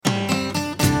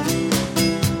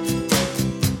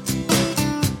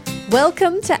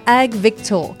Welcome to Ag Vic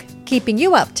Talk, keeping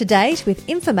you up to date with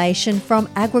information from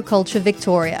Agriculture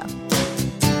Victoria.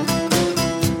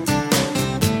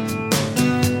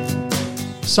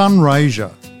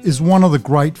 Sunraysia is one of the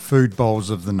great food bowls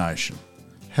of the nation.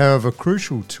 However,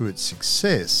 crucial to its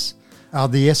success are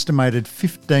the estimated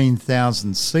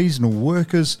 15,000 seasonal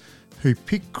workers who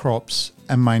pick crops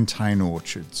and maintain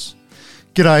orchards.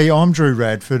 G'day, I'm Drew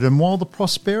Radford, and while the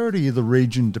prosperity of the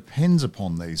region depends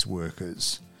upon these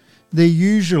workers, they're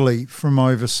usually from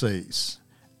overseas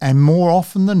and more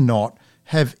often than not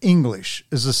have English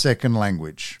as a second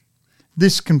language.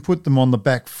 This can put them on the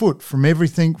back foot from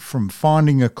everything from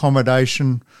finding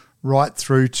accommodation right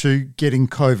through to getting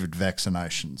COVID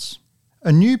vaccinations.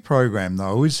 A new program,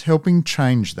 though, is helping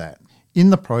change that. In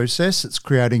the process, it's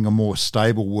creating a more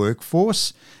stable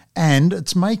workforce and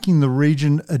it's making the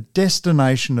region a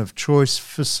destination of choice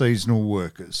for seasonal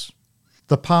workers.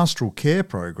 The Pastoral Care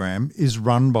Program is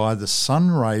run by the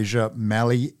Sunraysia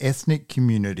Mallee Ethnic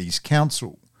Communities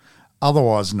Council,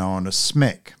 otherwise known as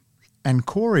SMEC. And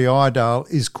Corey Iredale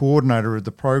is coordinator of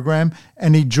the program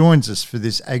and he joins us for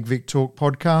this AgVic Talk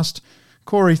podcast.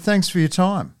 Corey, thanks for your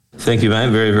time. Thank you, mate.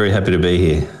 Very, very happy to be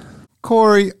here.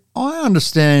 Corey, I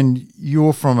understand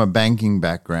you're from a banking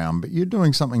background, but you're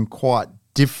doing something quite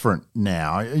different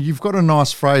now. You've got a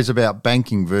nice phrase about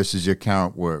banking versus your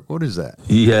current work. What is that?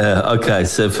 Yeah, okay.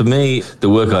 So for me, the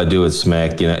work I do at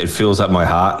SMAC, it fills up my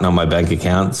heart, not my bank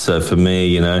account. So for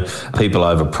me, people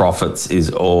over profits is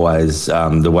always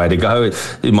the way to go.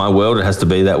 In my world, it has to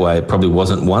be that way. It probably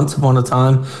wasn't once upon a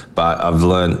time, but I've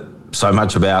learned so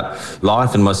much about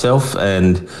life and myself,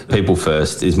 and people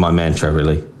first is my mantra,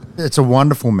 really. It's a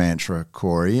wonderful mantra,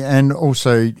 Corey. And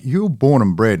also, you were born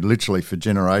and bred literally for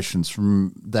generations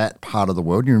from that part of the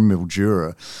world. You're in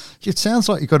Mildura. It sounds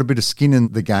like you've got a bit of skin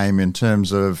in the game in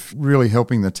terms of really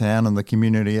helping the town and the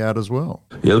community out as well.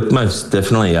 Yeah, look, most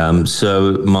definitely.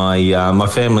 So my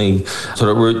family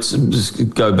sort of roots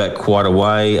go back quite a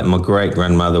way. My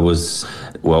great-grandmother was,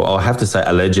 well, I'll have to say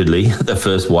allegedly, the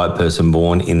first white person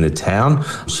born in the town.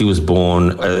 She was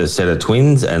born a set of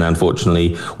twins, and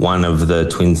unfortunately one of the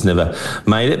twins never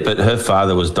made it, but her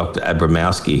father was Dr.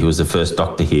 Abramowski, who was the first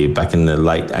doctor here back in the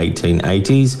late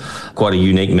 1880s. Quite a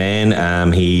unique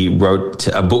man. He wrote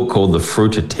a book called The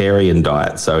Fruitarian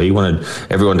Diet, so he wanted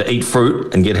everyone to eat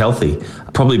fruit and get healthy.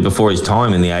 Probably before his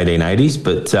time in the 1880s,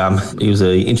 but he was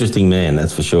an interesting man,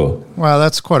 that's for sure. Well,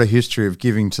 that's quite a history of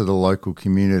giving to the local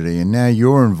community, and now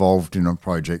you're involved in a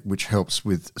project which helps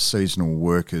with seasonal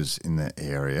workers in the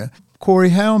area. Corey,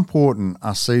 how important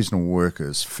are seasonal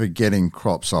workers for getting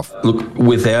crops off? Look,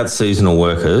 without seasonal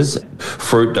workers,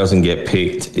 fruit doesn't get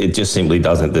picked. It just simply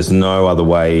doesn't. There's no other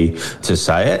way to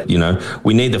say it.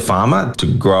 We need the farmer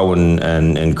to grow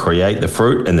and create the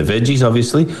fruit and the veggies,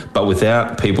 obviously, but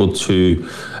without people to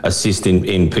assist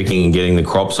in picking and getting the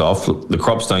crops off, the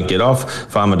crops don't get off,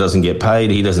 farmer doesn't get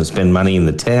paid, he doesn't spend money in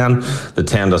the town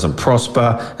doesn't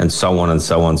prosper, and so on and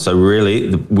so on. So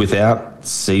really, without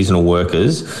seasonal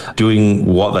workers doing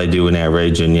what they do in our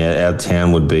region, our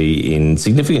town would be in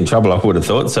significant trouble, I would have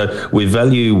thought. So we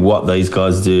value what these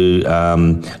guys do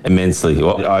immensely.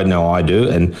 Well, I know I do,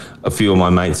 and a few of my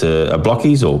mates are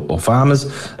blockies or farmers.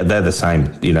 They're the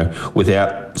same.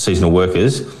 Without seasonal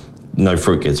workers, no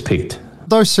fruit gets picked.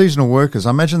 Those seasonal workers,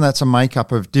 I imagine that's a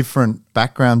makeup of different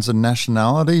backgrounds and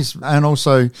nationalities and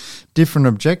also different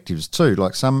objectives too.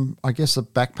 Like some, I guess, are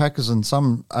backpackers and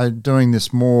some are doing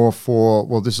this more for,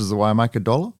 well, this is the way I make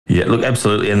 $1. Yeah, look,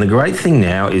 absolutely. And the great thing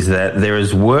now is that there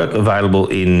is work available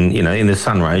in the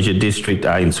Sunraysia district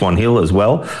in Swan Hill as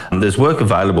well. There's work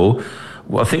available.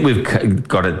 Well, I think we've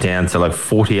got it down to like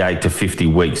 48 to 50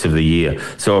 weeks of the year.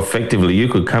 So effectively, you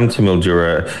could come to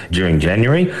Mildura during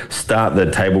January, start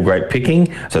the table grape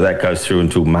picking. So that goes through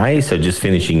until May, so just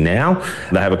finishing now.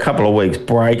 They have a couple of weeks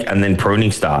break and then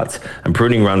pruning starts. And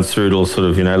pruning runs through till sort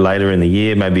of, later in the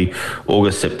year, maybe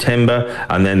August, September.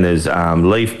 And then there's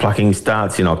leaf plucking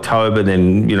starts in October.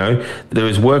 Then, there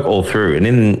is work all through. And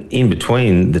in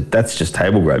between, that's just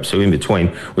table grapes. So in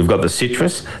between, we've got the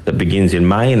citrus that begins in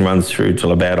May and runs through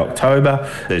till about October.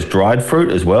 There's dried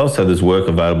fruit as well, so there's work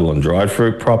available on dried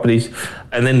fruit properties.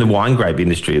 And then the wine grape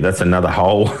industry, that's another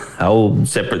whole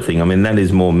separate thing. I mean, that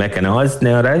is more mechanised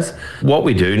nowadays. What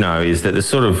we do know is that the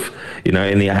sort of, in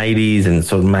the 80s and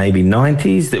sort of maybe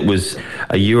 90s, that was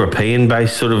a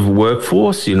European-based sort of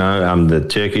workforce. The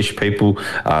Turkish people,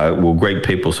 Greek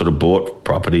people sort of bought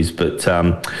properties, but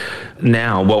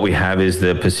Now what we have is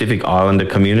the Pacific Islander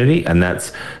community, and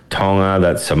that's Tonga,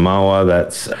 that's Samoa,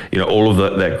 that's all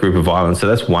of that group of islands. So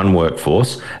that's one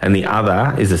workforce, and the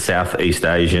other is the Southeast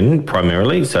Asian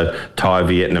primarily. So Thai,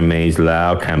 Vietnamese,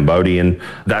 Lao, Cambodian.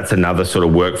 That's another sort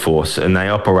of workforce, and they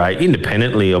operate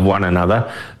independently of one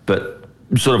another, but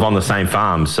sort of on the same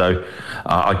farm. So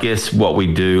I guess what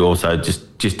we do also,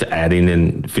 just to add in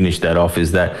and finish that off,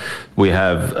 is that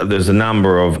there's a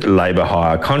number of labour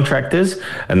hire contractors,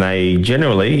 and they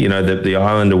generally, the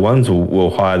Islander ones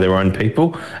will hire their own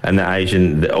people, and the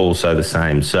Asian also the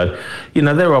same. So,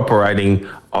 they're operating,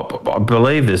 I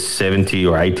believe there's 70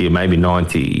 or 80 or maybe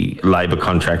 90 labour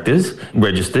contractors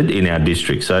registered in our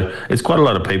district. So it's quite a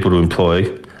lot of people to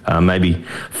employ. Maybe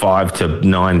 5,000 to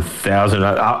 9,000,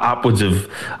 upwards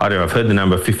of, I don't know, I've heard the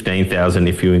number 15,000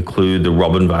 if you include the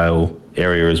Robinvale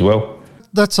area as well.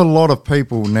 That's a lot of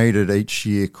people needed each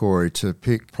year, Corey, to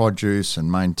pick produce and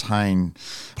maintain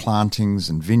plantings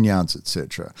and vineyards,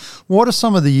 etc. What are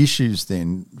some of the issues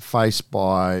then faced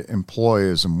by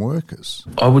employers and workers?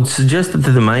 I would suggest that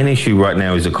the main issue right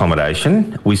now is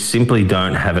accommodation. We simply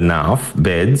don't have enough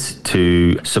beds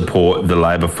to support the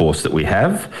labour force that we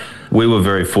have. We were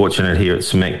very fortunate here at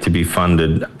SMEC to be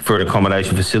funded for an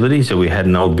accommodation facility. So we had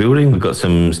an old building. We got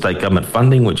some state government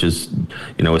funding, which is,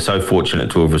 we're so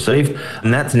fortunate to have received.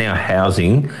 And that's now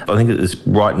housing. I think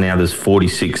right now there's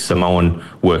 46 Samoan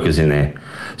workers in there.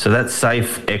 So that's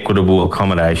safe, equitable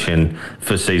accommodation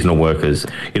for seasonal workers.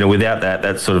 Without that,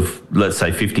 that's sort of, let's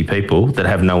say, 50 people that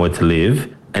have nowhere to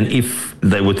live. And if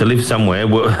they were to live somewhere,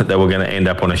 they were going to end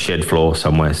up on a shed floor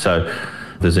somewhere. So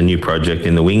there's a new project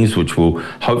in the wings which will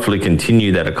hopefully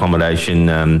continue that accommodation.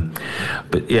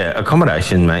 But yeah,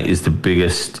 accommodation, mate, is the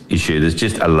biggest issue. There's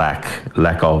just a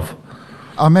lack of.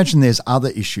 I imagine there's other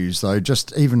issues, though,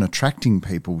 just even attracting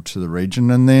people to the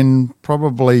region, and then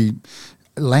probably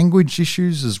language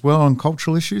issues as well and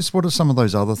cultural issues. What are some of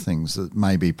those other things that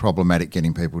may be problematic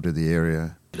getting people to the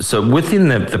area? So within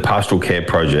the pastoral care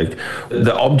project,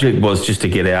 the object was just to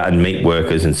get out and meet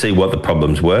workers and see what the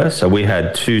problems were. So we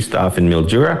had 2 staff in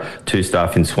Mildura, 2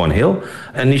 staff in Swan Hill.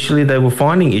 Initially, they were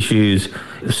finding issues,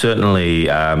 certainly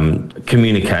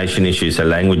communication issues, so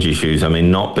language issues. I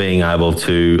mean, not being able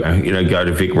to, go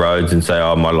to Vic Roads and say,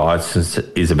 oh, my licence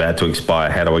is about to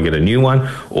expire. How do I get a new one?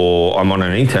 Or I'm on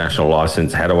an international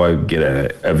licence. How do I get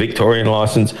a Victorian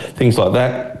licence? Things like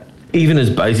that. Even as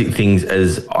basic things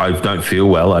as I don't feel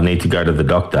well, I need to go to the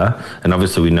doctor. And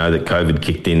obviously we know that COVID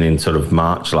kicked in sort of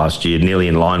March last year, nearly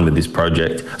in line with this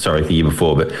project. Sorry, the year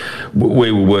before. But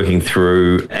we were working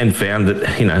through and found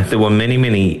that, there were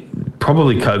many,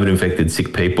 probably COVID-infected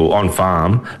sick people on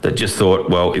farm that just thought,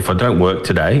 well, if I don't work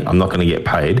today, I'm not going to get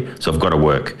paid, so I've got to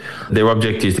work. Their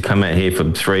object is to come out here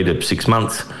for 3 to 6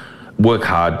 months, work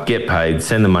hard, get paid,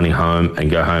 send the money home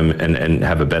and go home and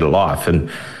have a better life.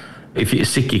 And if you're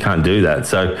sick, you can't do that.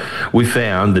 So we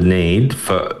found the need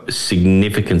for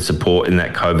significant support in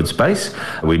that COVID space.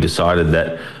 We decided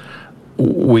that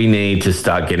we need to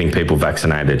start getting people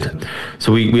vaccinated.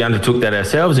 So we undertook that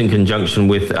ourselves in conjunction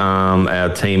with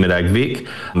our team at AgVic.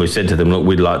 We said to them, look,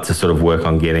 we'd like to sort of work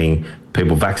on getting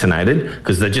people vaccinated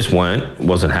because they just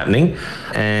wasn't happening,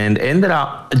 and ended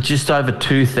up just over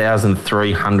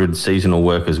 2,300 seasonal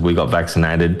workers we got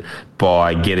vaccinated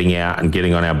by getting out and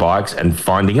getting on our bikes and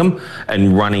finding them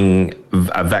and running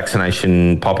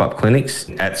vaccination pop-up clinics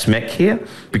at SMEC here,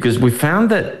 because we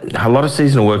found that a lot of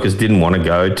seasonal workers didn't want to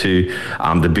go to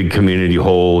the big community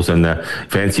halls and the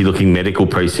fancy-looking medical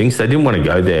precincts. They didn't want to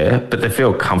go there, but they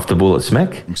feel comfortable at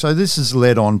SMEC. So this has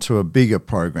led on to a bigger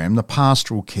program, the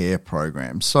pastoral care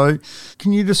program. So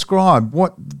can you describe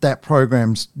what that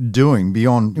program's doing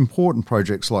beyond important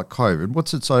projects like COVID?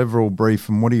 What's its overall brief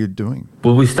and what are you doing?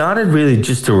 Well, we started really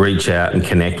just to reach out and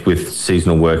connect with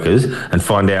seasonal workers and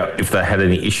find out if they had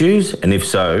any issues, and if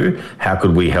so, how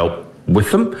could we help with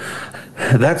them.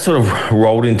 That sort of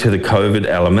rolled into the COVID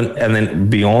element, and then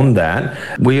beyond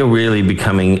that, we are really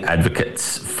becoming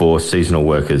advocates for seasonal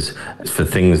workers for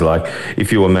things like,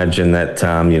 if you imagine that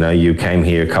you came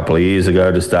here a couple of years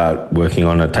ago to start working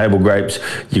on a table grapes,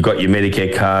 you got your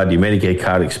Medicare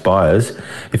card expires.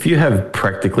 If you have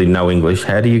practically no English,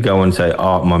 how do you go and say,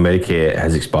 oh, my Medicare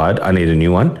has expired, I need a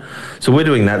new one? So we're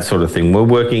doing that sort of thing. We're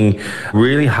working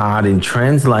really hard in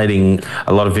translating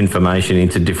a lot of information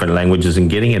into different languages and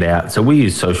getting it out. So we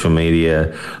use social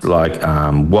media like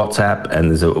WhatsApp,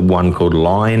 and there's one called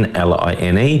Line,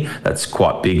 Line, that's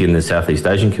quite big in the Southeast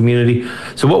Asian community.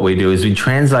 So what we do is we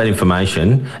translate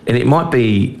information, and it might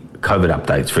be COVID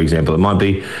updates, for example. It might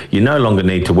be you no longer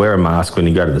need to wear a mask when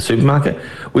you go to the supermarket.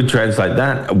 we translate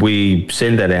that. We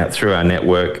send that out through our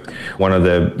network. One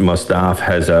of my staff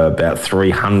has about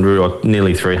 300 or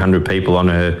nearly 300 people on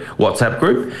her WhatsApp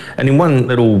group. And in one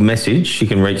little message, she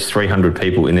can reach 300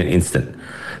 people in an instant.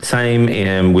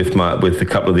 Same with a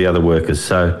couple of the other workers.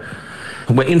 So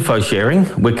we're info sharing.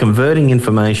 We're converting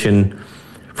information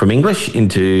from English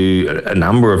into a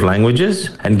number of languages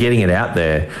and getting it out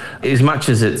there. As much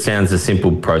as it sounds a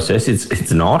simple process,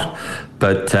 it's not.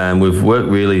 But we've worked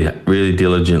really, really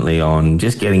diligently on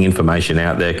just getting information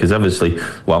out there because obviously,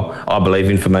 I believe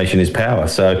information is power.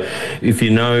 So if you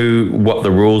know what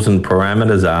the rules and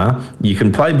parameters are, you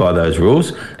can play by those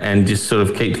rules and just sort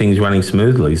of keep things running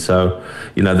smoothly. So,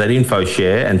 that info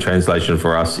share and translation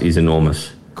for us is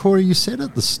enormous. Corey, you said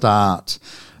at the start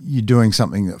you're doing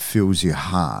something that fills your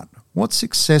heart. What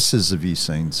successes have you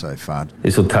seen so far?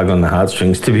 This will tug on the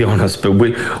heartstrings, to be honest, but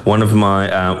one of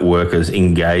my workers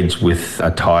engaged with a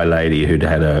Thai lady who'd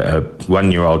had a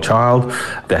 1-year-old child.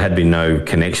 There had been no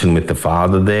connection with the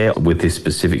father there with this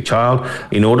specific child.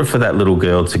 In order for that little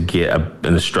girl to get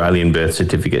an Australian birth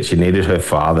certificate, she needed her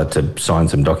father to sign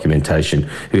some documentation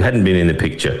who hadn't been in the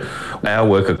picture. Our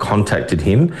worker contacted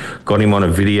him, got him on a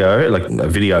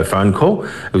video phone call.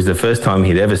 It was the first time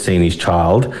he'd ever seen his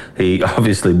child. He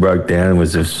obviously broke down. It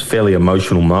was a fairly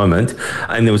emotional moment.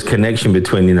 And there was connection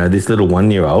between, this little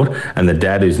 1-year-old and the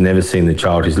dad who's never seen the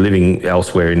child, who's living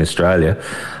elsewhere in Australia.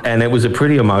 And it was a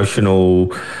pretty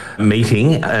emotional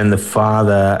meeting, and the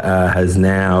father has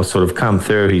now sort of come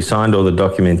through. He signed all the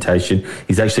documentation.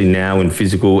 He's actually now in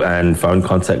physical and phone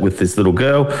contact with this little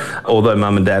girl. Although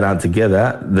mum and dad aren't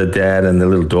together, the dad and the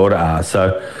little daughter are.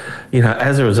 So,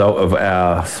 as a result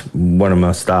of one of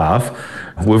my staff,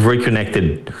 we've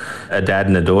reconnected a dad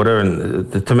and a daughter,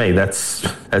 and to me, that's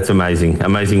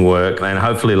amazing work, and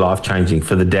hopefully life-changing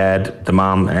for the dad, the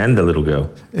mum, and the little girl.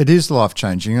 It is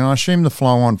life-changing, and I assume the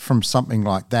flow-on from something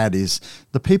like that is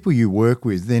the people you work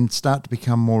with then start to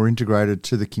become more integrated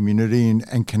to the community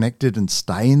and connected and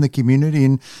stay in the community,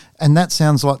 and that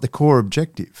sounds like the core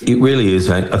objective. It really is,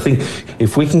 mate. I think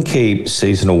if we can keep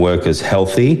seasonal workers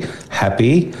healthy,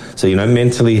 happy, so,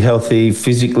 mentally healthy,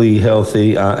 physically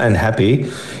healthy, and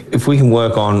happy, if we can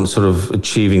work on sort of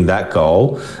achieving that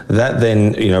goal, that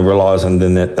then, relies on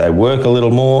them that they work a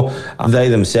little more, they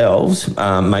themselves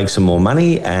make some more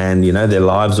money, and, their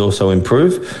lives also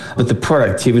improve. But the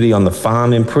productivity on the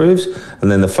farm improves,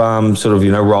 and then the farm sort of,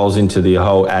 rolls into the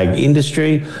whole ag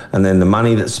industry, and then the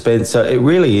money that's spent. So it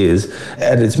really is,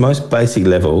 at its most basic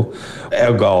level,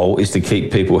 our goal is to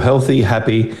keep people healthy,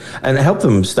 happy, and help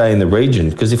them stay in the region.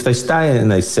 Because if they stay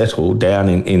and they settle down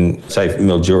in say,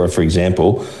 Mildura, for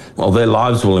example, their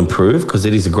lives will improve because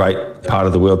it is a great part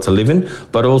of the world to live in,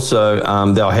 but also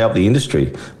they'll help the industry,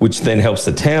 which then helps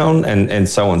the town and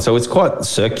so on. So it's quite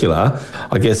circular.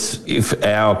 I guess if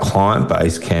our client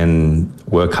base can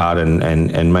work hard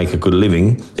and make a good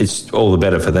living, it's all the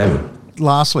better for them.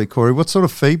 Lastly, Corey, what sort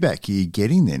of feedback are you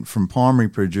getting then from primary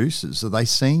producers? Are they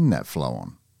seeing that flow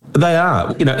on? They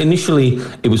are. Initially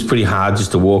it was pretty hard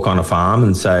just to walk on a farm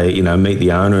and say, meet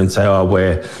the owner and say,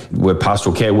 we're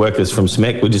pastoral care workers from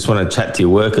SMEC. We just want to chat to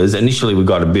your workers. Initially we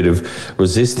got a bit of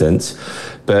resistance,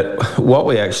 but what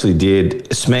we actually did,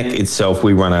 SMEC itself,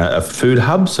 we run a food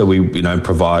hub. So we,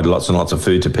 provide lots and lots of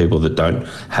food to people that don't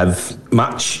have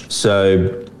much.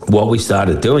 So what we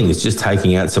started doing is just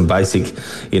taking out some basic,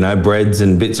 breads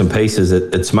and bits and pieces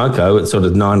at Smoko at sort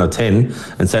of 9 or 10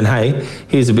 and saying, hey,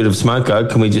 here's a bit of Smoko.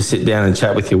 Can we just sit down and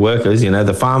chat with your workers?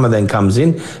 The farmer then comes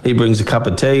in, he brings a cup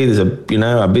of tea, there's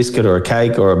a biscuit or a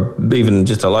cake or even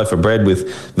just a loaf of bread with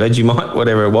Vegemite,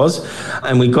 whatever it was.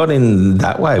 And we got in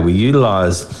that way. We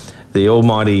utilised the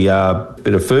almighty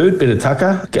bit of food, bit of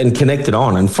tucker, and connected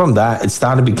on. And from that, it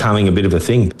started becoming a bit of a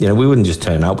thing. We wouldn't just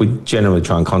turn up. We'd generally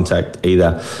try and contact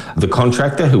either the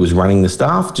contractor who was running the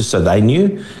staff, just so they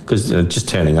knew, because just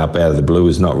turning up out of the blue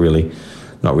is not really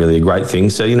a great thing.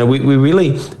 So, we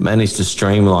really managed to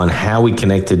streamline how we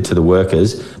connected to the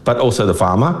workers, but also the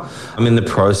farmer. I'm in the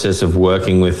process of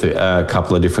working with a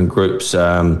couple of different groups,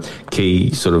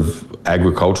 key sort of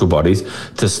agricultural bodies,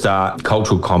 to start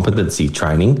cultural competency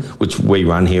training, which we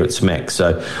run here at SMEC.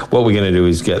 So what we're going to do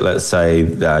is get, let's say,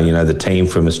 the team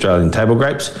from Australian Table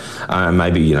Grapes,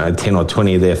 maybe, 10 or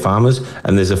 20 of their farmers,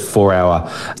 and there's a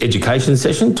 4-hour education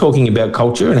session talking about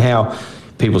culture and how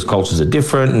people's cultures are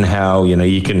different and how,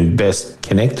 you can best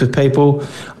connect with people.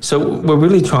 So we're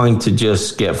really trying to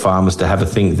just get farmers to have a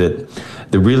think that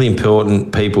the really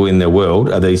important people in their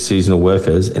world are these seasonal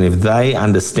workers. And if they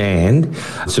understand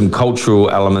some cultural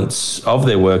elements of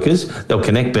their workers, they'll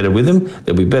connect better with them.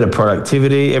 There'll be better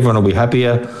productivity. Everyone will be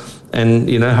happier. And,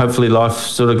 hopefully life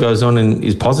sort of goes on and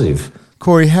is positive.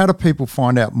 Corey, how do people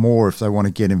find out more if they want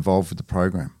to get involved with the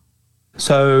program?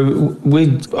 So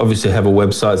we obviously have a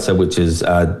website, which is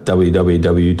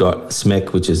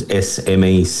www.smec, which is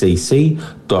smecc.org.au.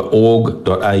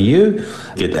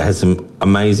 It has some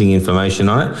amazing information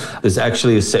on it. There's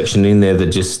actually a section in there that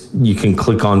just you can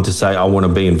click on to say, I want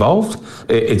to be involved.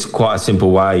 It's quite a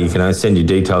simple way. You can send your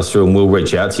details through and we'll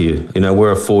reach out to you.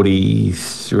 We're a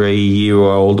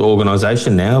 43-year-old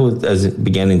organisation now, as it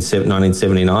began in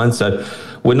 1979. So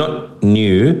we're not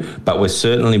new, but we're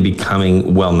certainly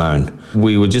becoming well known.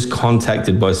 We were just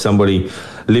contacted by somebody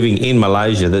living in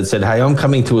Malaysia that said, hey, I'm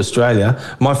coming to Australia.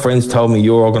 My friends told me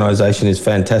your organisation is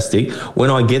fantastic. When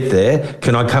I get there,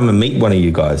 can I come and meet one of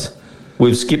you guys?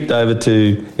 We've skipped over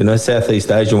to,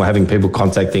 Southeast Asia, and we're having people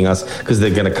contacting us because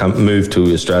they're going to move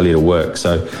to Australia to work.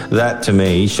 So that, to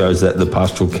me, shows that the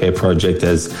Pastoral Care Project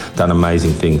has done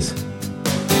amazing things.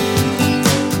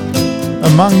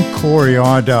 Among Corey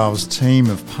Idale's team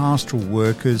of pastoral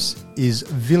workers is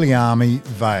Viliami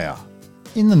Vaya.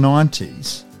 In the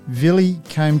 90s, Vili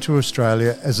came to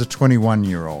Australia as a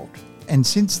 21-year-old and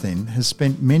since then has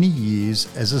spent many years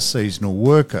as a seasonal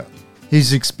worker.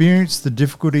 He's experienced the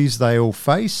difficulties they all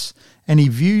face and he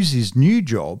views his new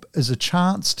job as a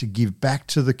chance to give back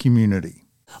to the community.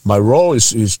 My role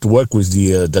is to work with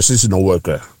the seasonal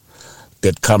worker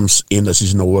that comes in the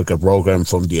seasonal worker program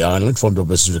from the island, from the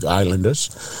Pacific Islanders.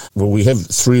 Well, we have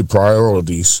 3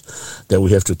 priorities that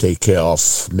we have to take care of.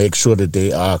 Make sure that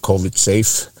they are COVID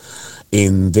safe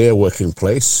in their working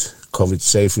place, COVID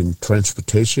safe in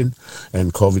transportation,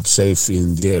 and COVID safe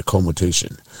in their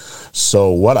accommodation. So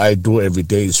what I do every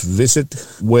day is visit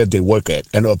where they work at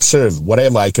and observe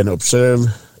whatever I can observe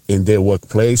in their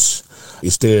workplace.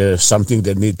 Is there something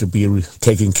that needs to be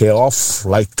taken care of,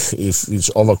 like if it's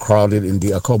overcrowded in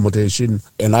the accommodation?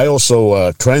 And I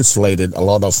also translated a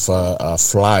lot of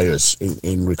flyers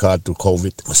in regard to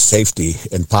COVID safety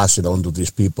and pass it on to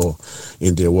these people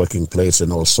in their working place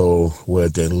and also where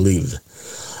they live.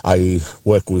 I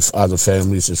work with other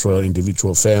families as well,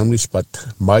 individual families, but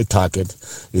my target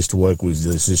is to work with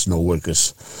the seasonal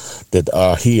workers that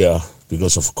are here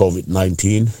because of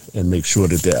COVID-19 and make sure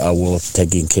that they are well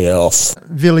taken care of.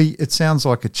 Vili, it sounds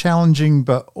like a challenging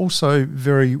but also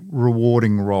very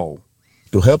rewarding role.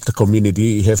 To help the community,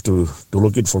 you have to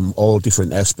look at it from all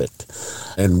different aspects.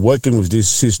 And working with these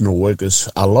seasonal workers,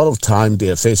 a lot of time they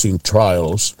are facing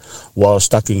trials while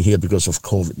stuck in here because of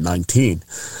COVID-19.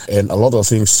 And a lot of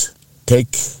things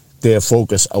take their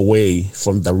focus away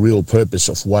from the real purpose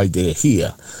of why they're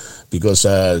here, because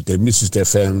they miss their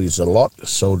families a lot.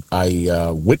 So I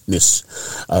witnessed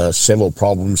several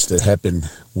problems that happen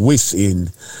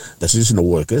within the seasonal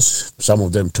workers. Some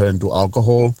of them turn to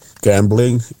alcohol,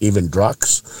 gambling, even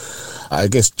drugs. I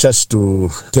guess just to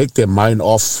take their mind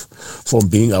off from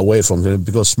being away from them,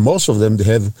 because most of them, they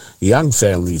have young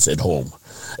families at home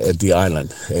at the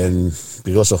island. And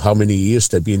because of how many years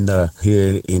they've been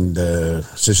here in the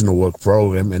seasonal work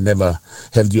program and never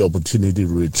have the opportunity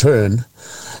to return.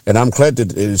 And I'm glad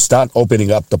that it start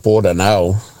opening up the border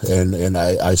now, and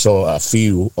I saw a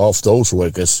few of those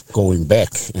workers going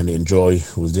back and enjoy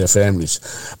with their families.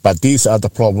 But these are the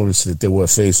problems that they were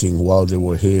facing while they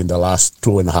were here in the last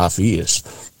 2.5 years.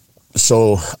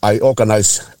 So I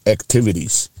organized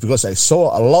activities because I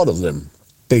saw a lot of them.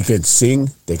 They can sing,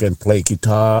 they can play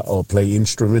guitar or play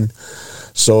instrument.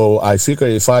 So I figure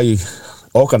if I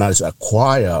organize a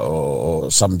choir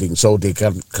or something so they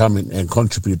can come in and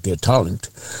contribute their talent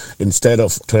instead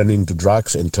of turning to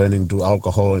drugs and turning to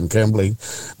alcohol and gambling,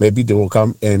 maybe they will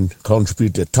come and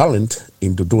contribute their talent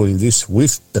into doing this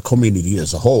with the community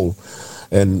as a whole.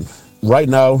 And right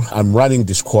now I'm running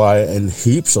this choir and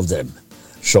heaps of them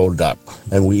showed up,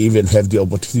 and we even have the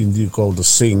opportunity to go to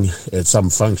sing at some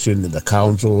function in the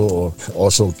council or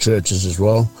also churches as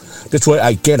well. That's where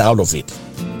I get out of it.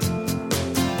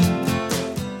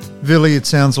 Vili, it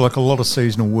sounds like a lot of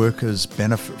seasonal workers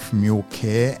benefit from your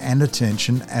care and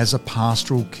attention as a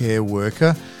pastoral care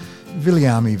worker.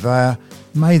 Viliami Vaya,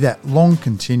 may that long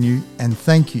continue, and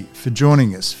thank you for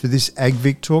joining us for this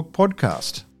AgVic Talk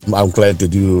podcast. I'm glad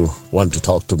that you want to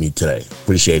talk to me today.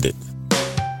 Appreciate it.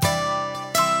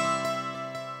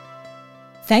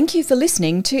 Thank you for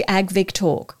listening to AgVic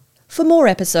Talk. For more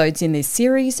episodes in this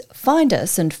series, find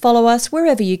us and follow us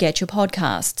wherever you get your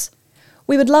podcasts.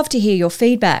 We would love to hear your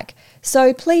feedback,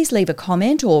 so please leave a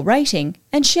comment or rating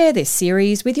and share this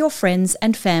series with your friends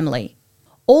and family.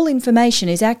 All information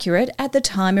is accurate at the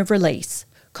time of release.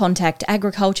 Contact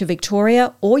Agriculture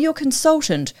Victoria or your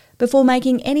consultant before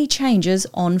making any changes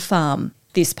on farm.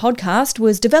 This podcast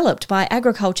was developed by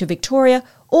Agriculture Victoria,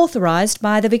 authorised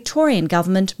by the Victorian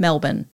Government, Melbourne.